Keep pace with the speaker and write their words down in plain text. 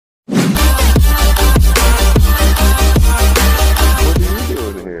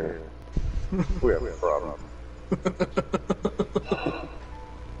We have a problem.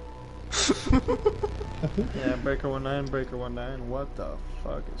 Yeah, breaker 19, breaker 19. What the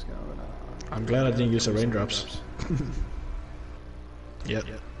fuck is going on? I'm glad I didn't use the raindrops. Yep.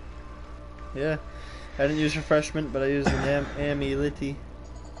 Yeah, I didn't use refreshment, but I used an amulity.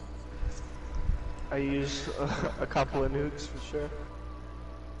 I used a couple of nukes for sure.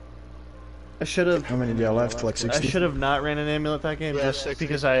 I should have. How many do you have left? Like 60? I should have not ran an amulet that game, Yeah, just 60.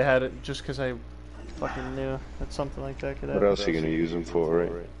 because I had it. Just because I fucking knew that something like that could happen. What else are you gonna use them for,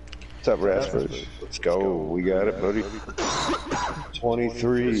 right? What's up, Rasmus? Let's go. We got it, buddy.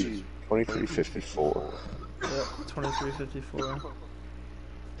 2354. Yep, 2354.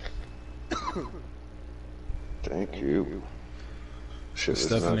 Thank you. Shit, It's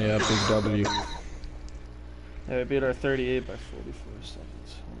definitely a big W. Yeah, we beat our 38 by 44 seconds.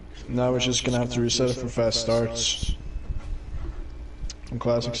 Now we're just gonna have to reset it for fast starts. From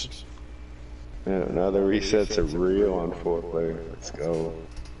classics. Yeah, now the resets are real on 4-player. Let's go.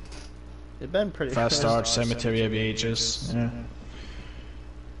 They've been pretty Fast starts, cemetery, ABHs. Yeah.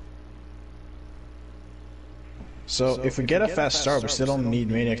 So if we get a fast start, we still don't need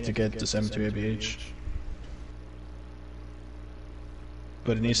Maniac to get the cemetery ABH.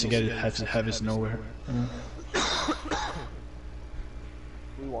 But it needs to get heaviest nowhere.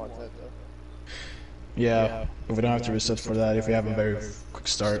 We want that though. Yeah, if we don't have to reset for that, if we have a very quick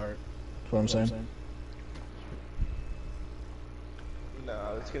start. That's what I'm saying.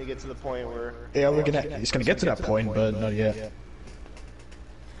 No, it's gonna get to the point where. Yeah, it's gonna get to that point, but not yet.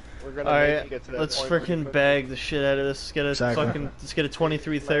 We're gonna Alright, get to that let's point freaking bag the shit out of this. Let's get a Exactly. let's get a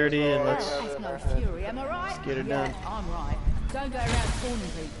 2330 and let's That's no fury, am I right? get her done. Yeah, I'm right. Don't go around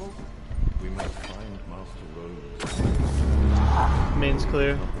spawning people. We must find Master Rose. Main's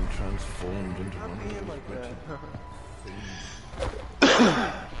clear. And transformed into one of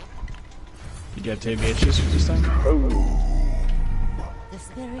You get ABHs for this time? The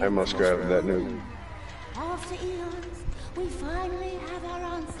spirit I must grab that nuke. After eons, we finally have our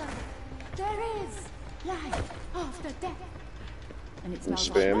answer. There is life after death. And it's I'm not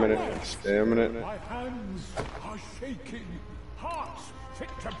spamming it. like I'm spamming it. My hands are shaking. Hearts fit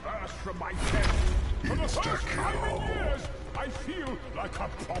to burst from my chest. For the first time in years, I feel like a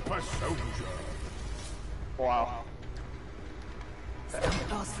proper soldier. Wow. It can't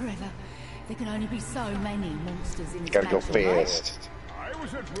last forever. There can only be so many monsters in this Gotta go mansion, right? fast. I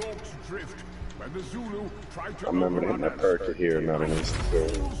was at Rorke's Drift when the Zulu tried to I remember hitting that perk here, not an instant kill.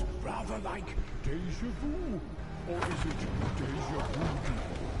 Feels rather like deja vu. Or is it deja vu?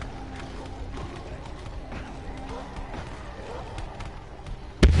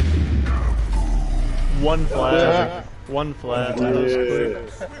 One flag. One flag. That was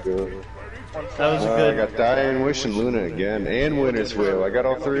quick. Good. That was a I good. got Dying Wish and Luna again, and Winter's Wheel. I got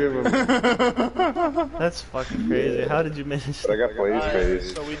all three of them, That's fucking crazy. How did you manage? but I got Blaze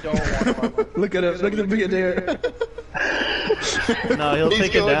Phase. So we don't want to. Look at it, look at the big there. No, he'll He's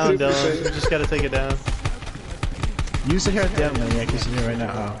take it going down, Super Dylan. Saiyan. You just gotta take it down. Use it here at the end, Maniac. Use it here right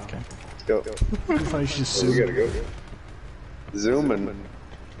now. Oh, okay. Go. I thought you should just We zoom. gotta go. Zooming.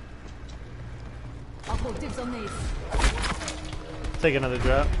 I'll put dibs on these. Take another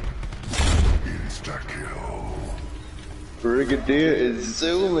drop. Brigadier is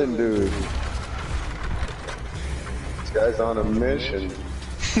zooming, dude. This guy's on a mission.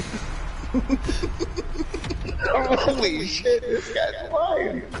 Holy shit, this guy's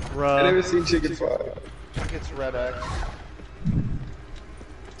flying. I never seen chicken fly. It's Red X.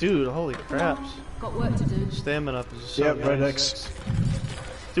 Dude, holy craps. Got work to do. Stamina up is so Yeah, nice. Red X.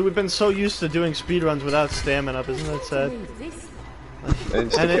 Dude, we've been so used to doing speedruns without stamina up, isn't that sad? Move this.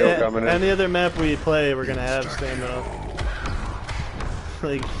 Insta kill coming in. Any other map we play, we're gonna have stamina up.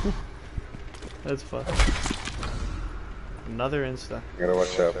 Like, that's fun. Another insta. Gotta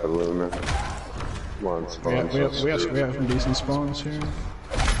watch out for Luna. Come on, spawn. We have some decent spawns here.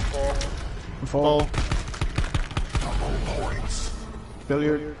 Full.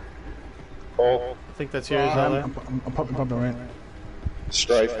 Billiard. Oh, I think that's yours, Ale. I'm popping right.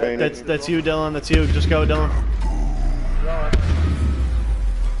 Strife painted. That's you, Dylan. That's you. Just go, Dylan.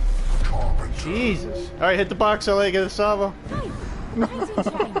 Jesus. Alright, hit the box, LA. Get a salvo. Hey, painting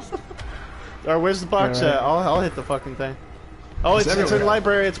changed. Or where's the box Yeah, right. at? I'll hit the fucking thing. Oh, it's in everywhere.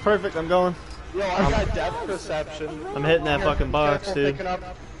 library. It's perfect. I'm going. Yo, I got depth perception. I'm hitting that fucking box, Careful dude. picking up.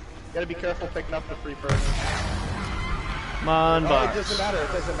 Gotta be careful picking up the free person. Come on, Oh, it box. doesn't matter.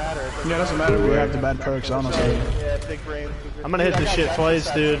 It doesn't matter. Yeah, doesn't matter. We have the bad perks on us. Yeah, big brain. I'm gonna hit Dude, this I got shit depth twice,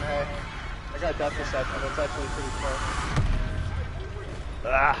 perception, dude. hey. I got depth perception. It's actually pretty smart.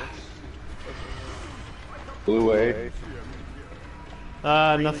 Ah. Blue A.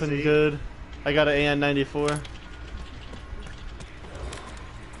 Nothing good. I got an AN-94.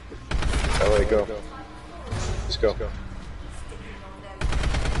 LA, go. Let's go.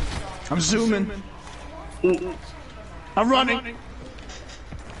 I'm zooming. I'm running.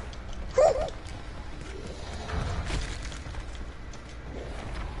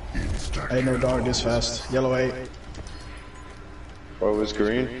 I didn't know dog this fast. Yellow 8. What was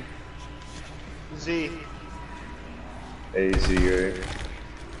green? Z. AZA.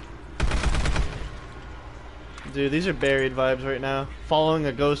 Dude, these are buried vibes right now. Following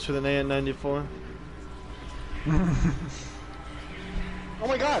a ghost with an AN-94. Oh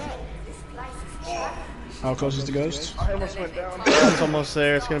my god! How close is the ghost? I almost went down. Yeah, it's almost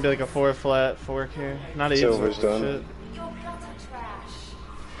there. It's gonna be like a 4 flat fork here. Not even. Silver's done. Shit.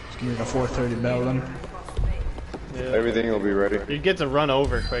 It's gonna be like a 430 bell then. Yeah. Everything will be ready. You get to run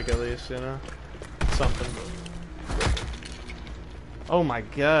over quick at least, you know? Something. Oh my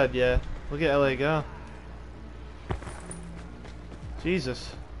god, yeah. Look at LA go. Jesus.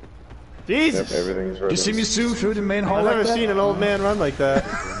 Jesus! Yep, everything's ready. You see me zoom through the main hall I've like never that? seen an old man run like that.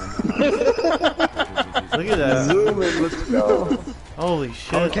 Look at that. Zoom in, let's go. Holy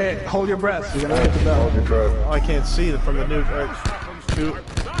shit. Okay, hold your breath. You're gonna hit the bell. Hold your breath. Oh, I can't see it from the nuke. Right. Shoot.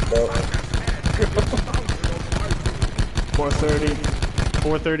 430.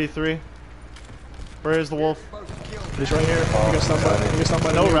 433. Where is the wolf? He's right here. You got stunned by, you got stunned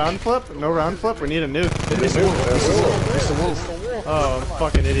by No the nuke. round flip? No round flip? We need a nuke. It's the wolf. It's the wolf. It's the wolf. Oh, I'm a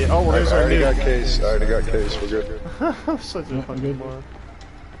fucking idiot. Oh, well, I there's our already got nuke. case. I already got case. We're good. I'm such a fucking moron.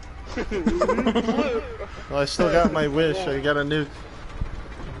 Well, I still got my wish. I got a nuke.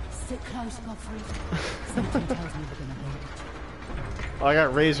 Sit close, Godfrey. Something tells me we're gonna need it. Oh, I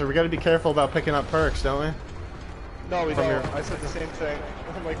got Razor. We gotta be careful about picking up perks, don't we? No, we From don't. your- I said the same thing.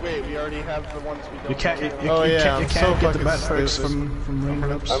 I'm like, wait, we already have the ones we don't. You can't. You Oh, yeah, can't, I'm you so can't get the fucking bad perks stupid. from rain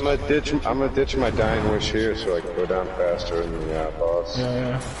ropes. I'm gonna ditch my dying wish here so I can go down faster in the boss. Yeah,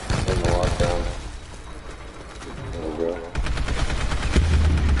 yeah. In the lockdown. There we go.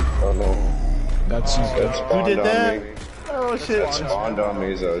 Oh no. That's That spawned did on that? me. Oh, shit. That spawned on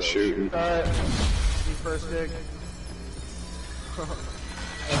me as I was shooting. Alright. Me first dig.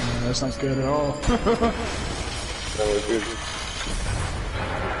 that's not good at all. That was good.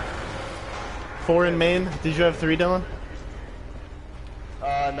 4 in main. Did you have 3, Dylan?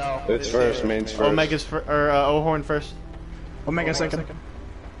 No. It's first, main's first. Omega's or O-Horn first. Omega second.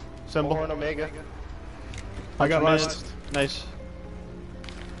 Symbol. Horn Omega. I got missed. Nice.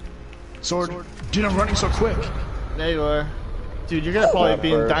 Sword. Dude, I'm running so quick. There you are. Dude, you're gonna probably Not be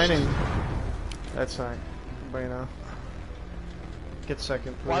in first. dining. That's not. Bueno. Get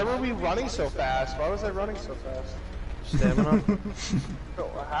second. Please. Why were we running so fast? Why was I running so fast? Stamina.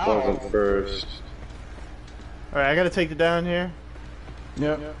 How? Wasn't first. Alright, I gotta take it down here.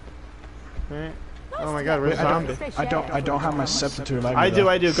 Yep. Alright. Oh my god, where's zombie? I don't have my scepter to revive me, I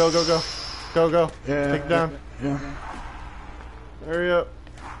do. though. Go, go, go. Go, go. Yeah. Take it down. Yeah. Hurry up.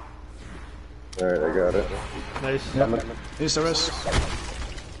 Alright, I got it. Nice. Is there is?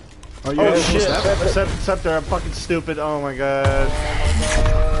 Oh, you Oh have shit. step? Scepter, I'm fucking stupid. Oh my god.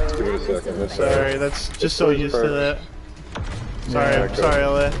 Give it a second. That's Sorry, that's just so first used to first. that. Sorry, Yeah, I'm sorry,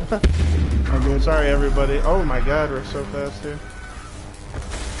 LA. Oh, good. Sorry, everybody. Oh my god, we're so fast here.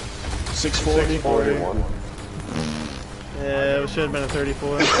 640. 41. Yeah, it should have been a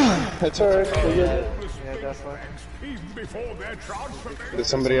 34. That's alright. We're good. Yeah, definitely. Even before their transformation, Does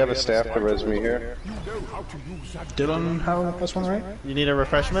somebody have a staff to res me here? you know how to use that. Dylan, how plus one, right? You need a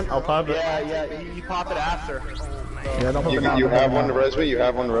refreshment? I'll pop it. Yeah, you pop it after. Yeah, don't put it You out. have one to res me? You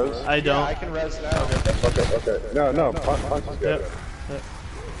have one to res? I Yeah, don't. I can res now. Okay. No, punch is good. Yep.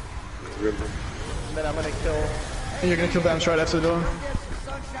 Good. And then I'm gonna kill. And you're gonna kill Bams right after Dylan?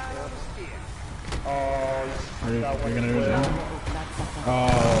 Oh, You're gonna do that? Oh,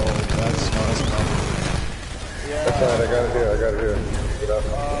 that's tough. Alright, I got it here. Get up.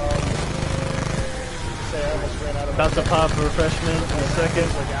 say I almost ran out of. About to pop a refreshment in a second.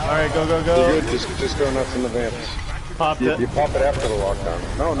 Alright, go, go, You're go. good. Just go nuts in the vamps. Popped You it. pop it after the lockdown.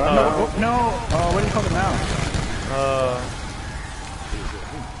 No, not No, now. no. What do you call it now?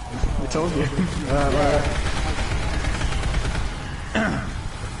 I told you.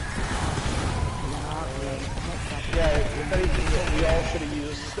 Yeah, if anything, we all should have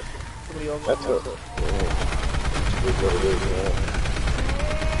used somebody else. That's it. Is what it is, yeah.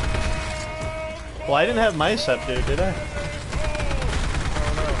 Well, I didn't have my scepter, did I?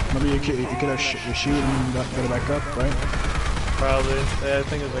 Maybe you could have your shield and get it back up, right? Probably. Yeah, I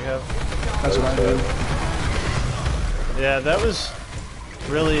think it's like half. That's what I did. Yeah, that was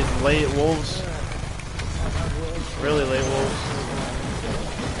really late wolves. Really late wolves.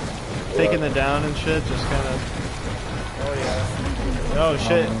 taking the down and shit, just kind of. Oh yeah. Oh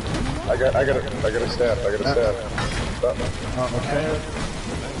shit. I got a staff. Oh, okay.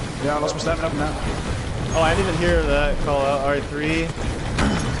 Yeah, I lost my stamina up now. Oh, I didn't even hear that call out. Alright, 3,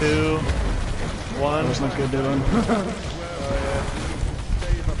 2, 1. That's not good, Dylan.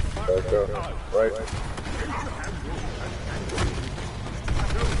 There we go. Right.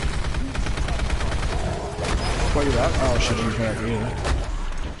 What you that? Oh shit, you can't either.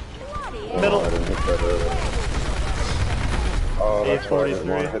 Middle. I didn't hit that earlier. Oh, that's why I didn't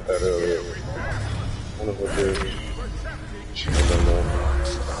want to hit that earlier. One of the dudes. Should have done that.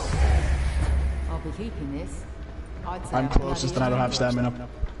 I'll be keeping this. I'd say I'm closest and I don't have stamina.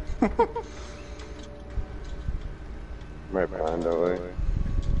 Right behind LA.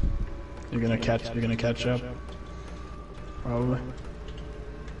 You're gonna catch up. Probably.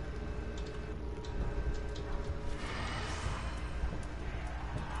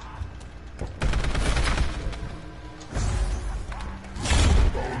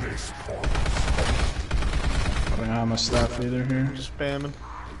 I don't have my stuff either here. Spamming.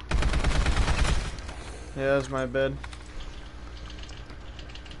 Yeah, that's my bed.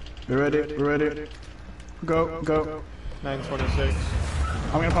 We're ready. Go. 926.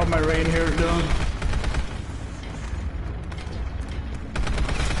 I'm gonna pop my rain here, Dylan.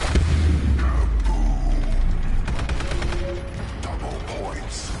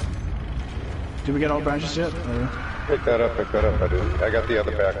 Did we get all branches yet? Or? Pick that up, I did. I got the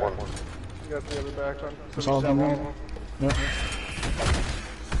other back one. You got the other back one. That's all of them, right? Yep.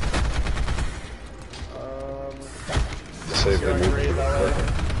 Save the new.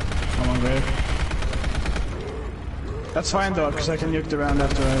 I'm on grave. That's fine though, because I can nuke around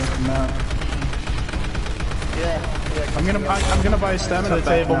after I'm out. Yeah. I'm gonna buy stamina To the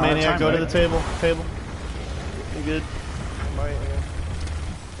back table, now. Maniac. Time, Go to right? the table. You good? Might,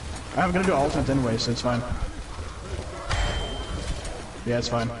 I'm gonna do alternate anyway, so it's fine. Yeah, it's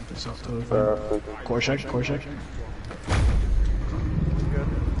fine. It's totally fine. Core check.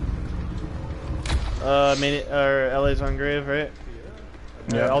 LA's on grave, right?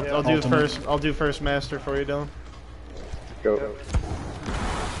 Yeah, I'll do alternate. first. I'll do first master for you, Dylan. Go.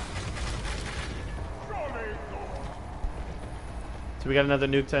 So we got another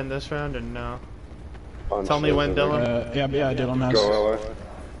nuke to end this round, or no? Punch Tell me when, Dylan. Yeah, Dylan has. Go, LA.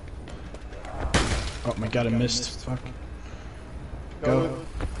 Oh my god, I missed. Fuck. Go.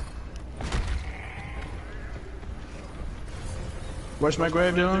 Where's my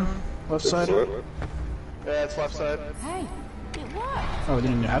grave, Dylan? Left side? Flip. Yeah, it's left side. Hey, it worked. Oh, we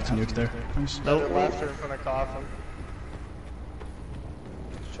didn't even have to nuke there. Nice. Other left in front of coffin.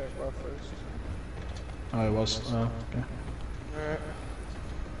 Let's check left first. Oh, it was. Okay. Alright.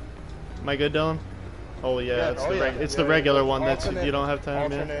 Am I good, Dylan? Oh yeah, Yeah, it's oh, the yeah. it's Yeah, the regular yeah. one that's Alternate- you don't have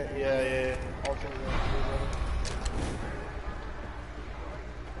time. Yeah. Alternate, yeah. Alternate.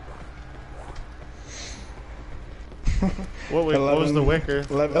 What was the wicker?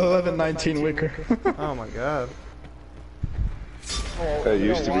 11-19 wicker. Oh my god. Well, That you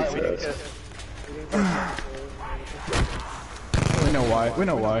used know to be why we didn't fast. We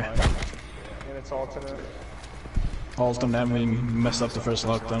know why. And it's alternate. Alton and we messed up the first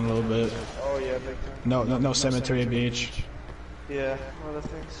lockdown a little bit. Oh yeah, big time. No cemetery beach. Yeah, other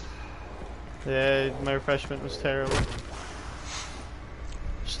things. Yeah, my refreshment was terrible.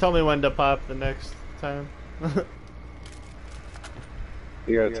 Just tell me when to pop the next time.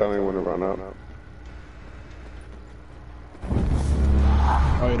 You gotta tell me when to run up.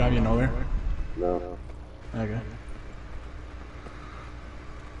 Oh, you don't have your nowhere? No. Okay.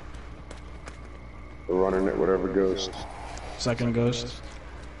 We're running it, whatever goes. Second ghost.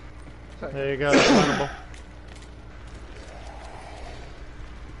 There you go. It's runnable.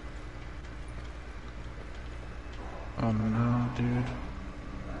 Oh no, dude.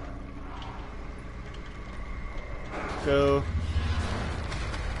 Go.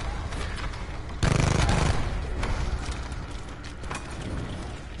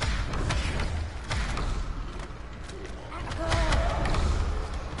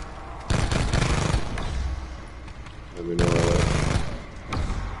 Let me know LA.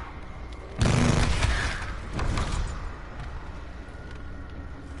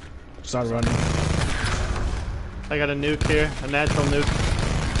 Start running. I got a nuke here, a natural nuke.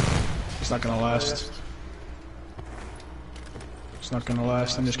 It's not gonna last. It's not gonna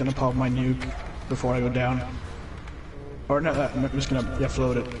last. I'm just gonna pop my nuke before I go down. Or no, I'm just gonna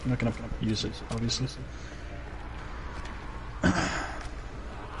float it. I'm not gonna use it, obviously.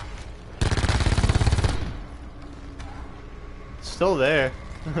 It's still there.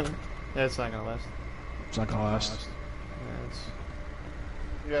 Yeah, it's not gonna last. It's not gonna last.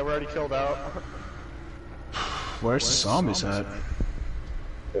 Yeah, Yeah, we're already killed out. Where's the zombies at?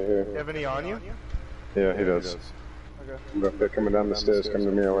 They're You here. have any on you? Yeah, he does. They're coming down the stairs, come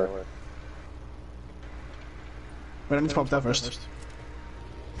to me away. Wait, I need to pop that first.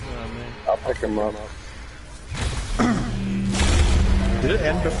 I'll pick him up. Did it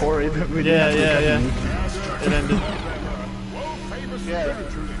end before even we Yeah, didn't have to yeah, get yeah. It ended. Yeah.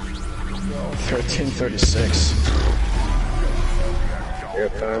 1336. We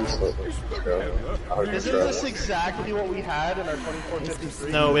got time, so let's go. I'll just Isn't travel. this exactly what we had in our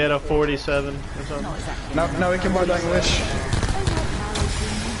 2453? No, we had a 47 or something. Now we can buy that English.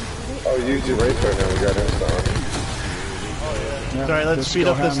 Oh, use your race right now, we got him started. Yeah, Alright, let's speed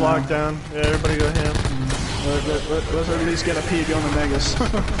up this lockdown. Yeah, everybody go ham. Let's at least get a PB on the Megas.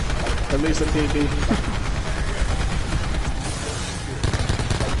 At least a PB.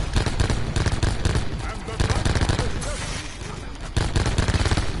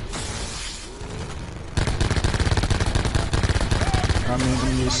 I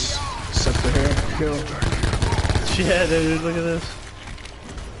mean, use scepter here. Kill. Yeah, dude, look at this.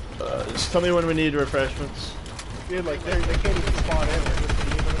 Just tell me when we need refreshments. Dude, like, they can't even spawn in.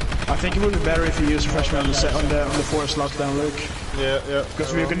 I think it would be better if you use freshman on the forest lockdown, Luke. Yeah, yeah.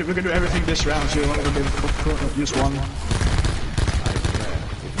 Because we're gonna do everything this round, so you only gonna use one.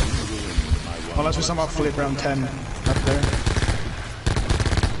 Unless we somehow flip round 10 up there.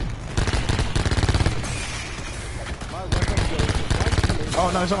 Oh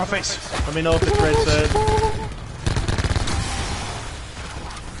no, it's on my face. Let me know if it's right side.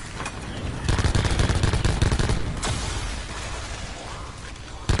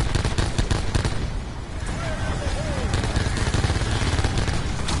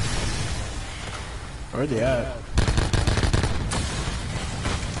 Where are they at?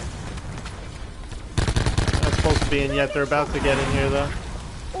 Not supposed to be in yet. They're about to get in here though.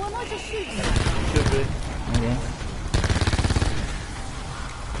 Or am I just shooting? Should be. Okay.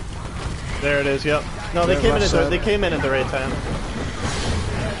 There it is. Yep. No, they came in at they came in at the right time.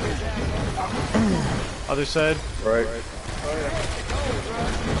 Other side. Right.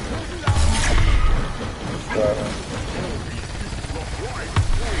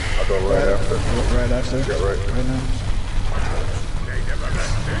 I'll go right after. Right after. Yeah, right. Right now.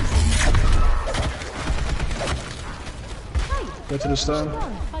 Go to the stone.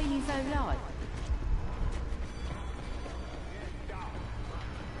 Feeling so light.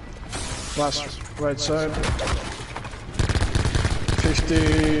 Last right side.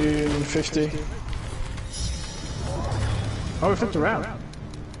 1550. Oh, we flipped around.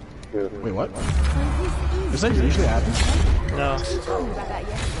 Yeah. Wait, what? Does that usually happen? No. About that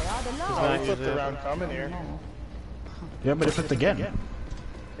yesterday. I'd have Oh, laughed. we flipped around coming here. Yeah, but it flipped again.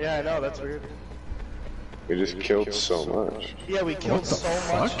 Yeah, I know, that's weird. We just killed so much. Yeah, we killed What the so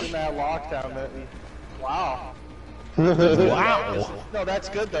much fuck? in that lockdown that we... Wow. Wow! No, that's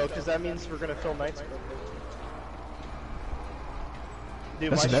good though, because that means we're gonna fill nights quickly.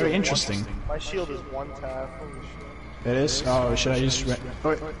 Dude, That's my very shield interesting. My shield is one tap. Holy shit. It is? Oh, should I use wait,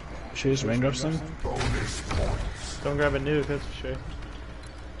 should I use raindrops then? Don't grab a nuke. That's for sure.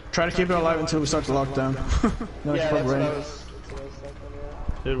 Try to keep it alive until we start the lockdown. No, Yeah, it's that's probably what I rain. was thinking,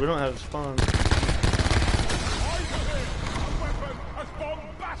 yeah. Dude, we don't have spawn. Weapon as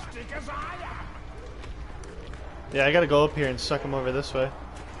bombastic as I am. Yeah, I gotta go up here and suck them over this way.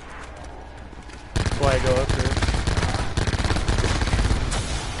 That's why I go up here.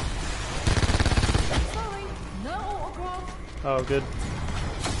 Sorry, no autograph. Oh, good.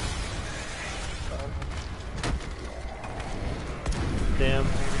 Damn.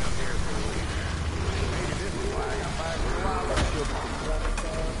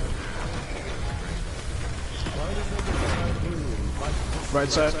 Right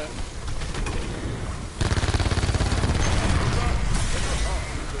side.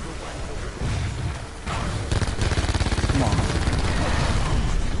 Come on.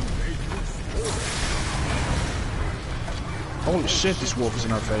 Holy shit, this wolf is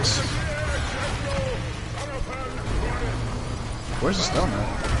in our face. Where's the stone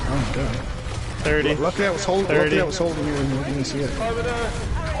at? Oh my god. 30. Luckily I was holding 30. you when you didn't see it.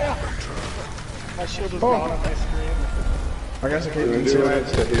 My shield was gone on my screen. I guess I I'm can't gonna even see do an it.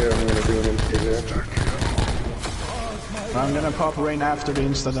 insta here, I'm gonna do an insta here. I'm gonna pop rain after the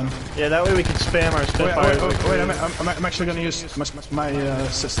insta then. Yeah, that way we can spam our Spitfires. I'm actually gonna use my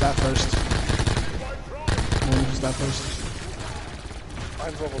staff first. I'm gonna use staff first.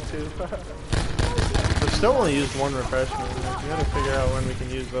 Mine's level 2. We've still only used one refreshment. We gotta figure out when we can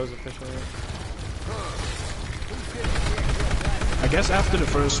use those efficiently. I guess after the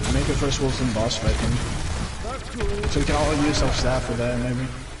first, make the first wolves in boss fight then. So we can all use self-staff for that, maybe.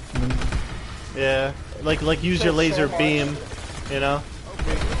 Yeah, like use your laser beam, you know?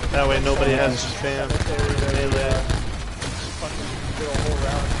 That way nobody has to spam melee.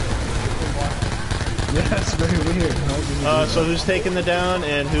 Yeah, that's very weird. So who's taking the down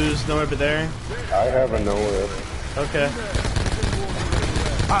and who's nowhere but there? I have a nowhere. Okay.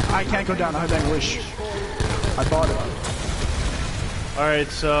 I can't go down. I have that wish. I bought it. Alright,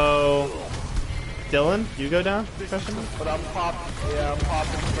 so... Dylan, you go down? But I'm popping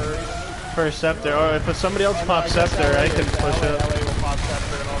first. First scepter. Or if somebody else pops scepter, I can push LA up. will pop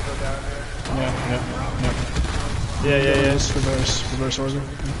scepter and I'll go down here. Yeah. Just reverse order.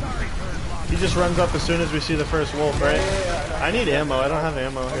 He just runs up as soon as we see the first wolf, right? I need ammo. I don't have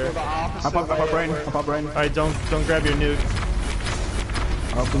ammo here. I pop brain. Alright, don't grab your nuke.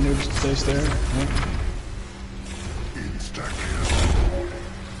 I hope the nuke stays there. Yeah.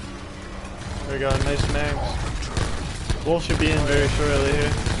 There we go, nice mags. Wolf should be in very shortly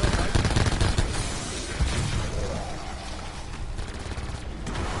here.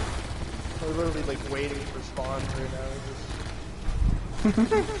 We're literally like waiting for spawns right now.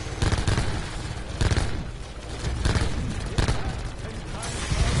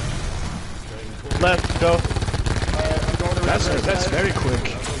 Left, go. That's very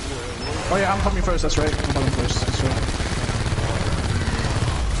quick. Oh yeah, I'm coming first, that's right. I'm coming first, that's right.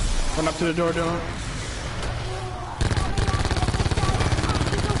 Run up to the door, Dylan.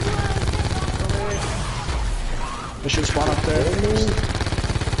 They should spawn up there.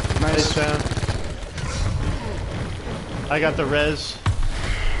 Nice. I got the res.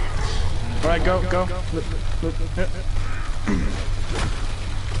 Alright, go. Look. Yeah.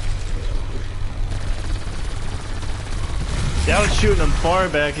 Yeah, I was shooting him far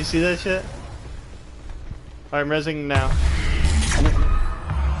back. You see that shit? Alright, I'm resing now.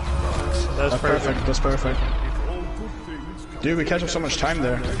 That's perfect. That's perfect. Dude, we catch up so much time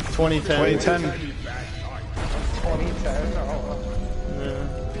there. 2010. 2010. 2010. Oh. Yeah.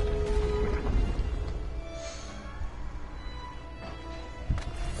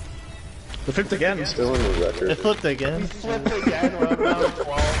 We flipped again. Still in the record. It flipped again. Flipped again. We're down 12,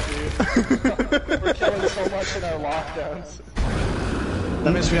 dude. We're killing so much in our lockdowns.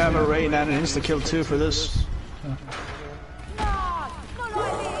 That means we have a rain and an insta kill too for this. Not like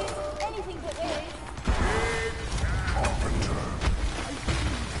this. Anything but this.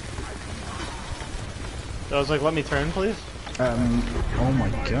 I was like, let me turn, please. Oh my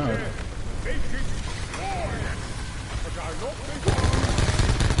god.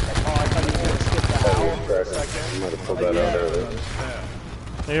 Oh, I thought you were gonna skip the owl for a I second. might have pulled that out earlier.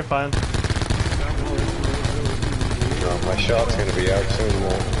 No, you're fine. No, my shot's gonna be out soon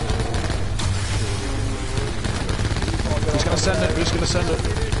though. Who's gonna send it? Who's gonna send it?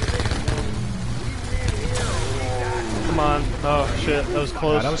 Come on. Oh shit, that was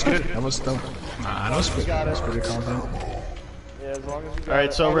close. That was good. That was pretty confident. Yeah, as long as we got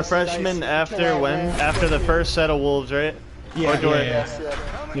Alright, so it. Oh, this is refreshment nice. after when? After the first set of wolves, right? Yeah, Or do I- yeah.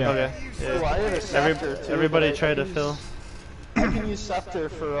 Okay. Ooh, I had a scepter too, Everybody but I try to can fill. I can use scepter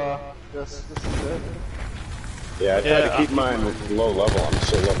for this. This is good. Yeah, I try Yeah, to keep mine low level. I'm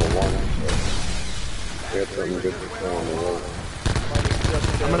still level 1. So we have something good to throw on the road.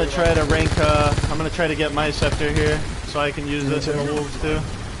 I'm gonna try to rank, I'm gonna try to get my scepter here, so I can use it in the wolves too.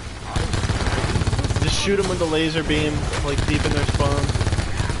 Just shoot them with the laser beam, like deep in their spawn.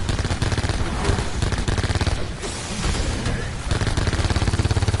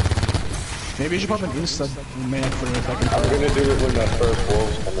 Maybe you should pop an insta man for if I can. I'm gonna do it when the first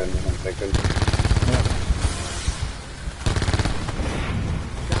wolves come in, I'm thinking.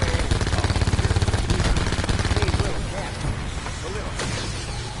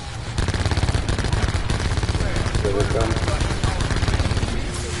 Here they come.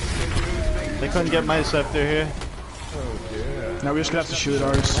 They couldn't get my scepter here. Now we're just gonna have to shoot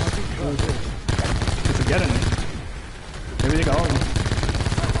ours. If we get any. Maybe they got all of them.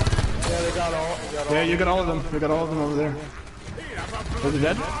 Yeah, they got all. Yeah, you got all of them. You got all of them over there. Are they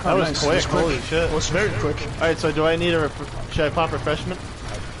dead? That was quick, holy shit. It was very quick. Alright, so do I need a should I pop refreshment?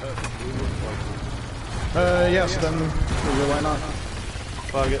 Yes, then why not?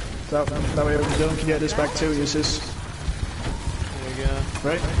 Fuck it. That way Dylan can get this back too, use this. There we go.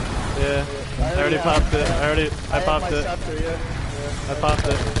 Right? Yeah. I already popped it. I popped it. Scepter, yeah. I popped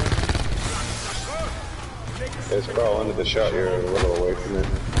it. It's crawling into the shot here a little away from it.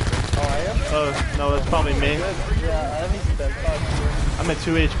 Oh, I am? Oh, no, that's probably me. Yeah, I haven't been touched. I'm at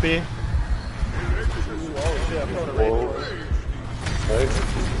 2 HP. Oh shit, I'm going to raid. Wolves. Right?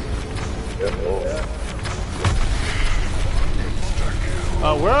 Yep, wolves.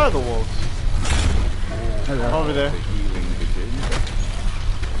 Oh, where are the wolves? Over there.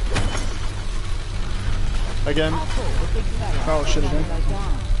 Again. Oh shit again.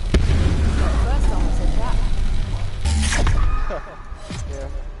 Yeah.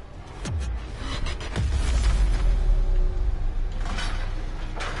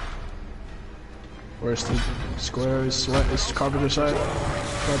 Where's the square? Is carpenter side?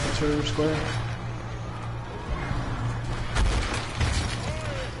 Carpenter square?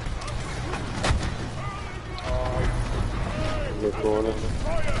 In the corner.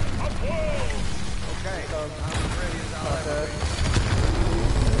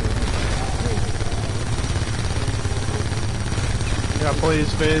 Got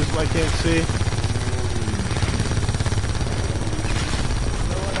blaze phase, I can't see.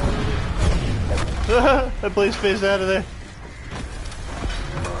 I blaze phased out of there.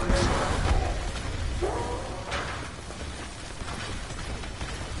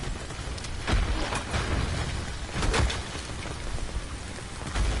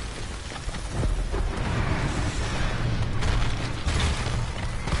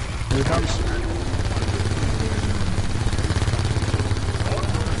 Here it comes.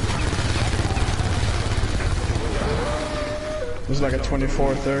 This is like a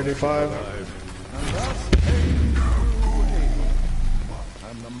 24-35.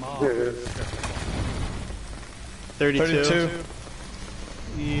 Yeah. 32.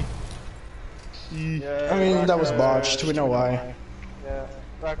 Yeah, I mean, that was botched. We know why. Yeah.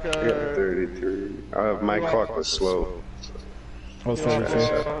 Back, Yeah, 33. My clock was slow. Well,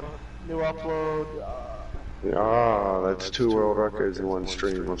 33. New upload. Ah, that's 2 world records in one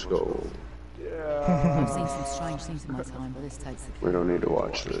stream. Let's go. Yeah. I've seen some strange things in my time, but this takes the We don't need to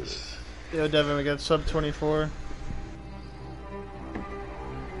watch this. Yo, Devin, we got sub 24.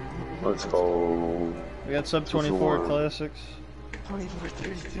 Let's go. We got sub 24 classics.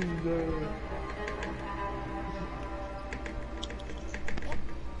 24-32.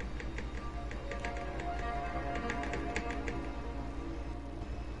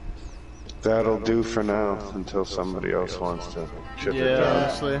 That'll do for now until somebody else wants to chip it Yeah, down.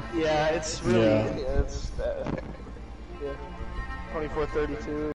 honestly. Yeah, it's really, Yeah. it's, yeah. 24-32.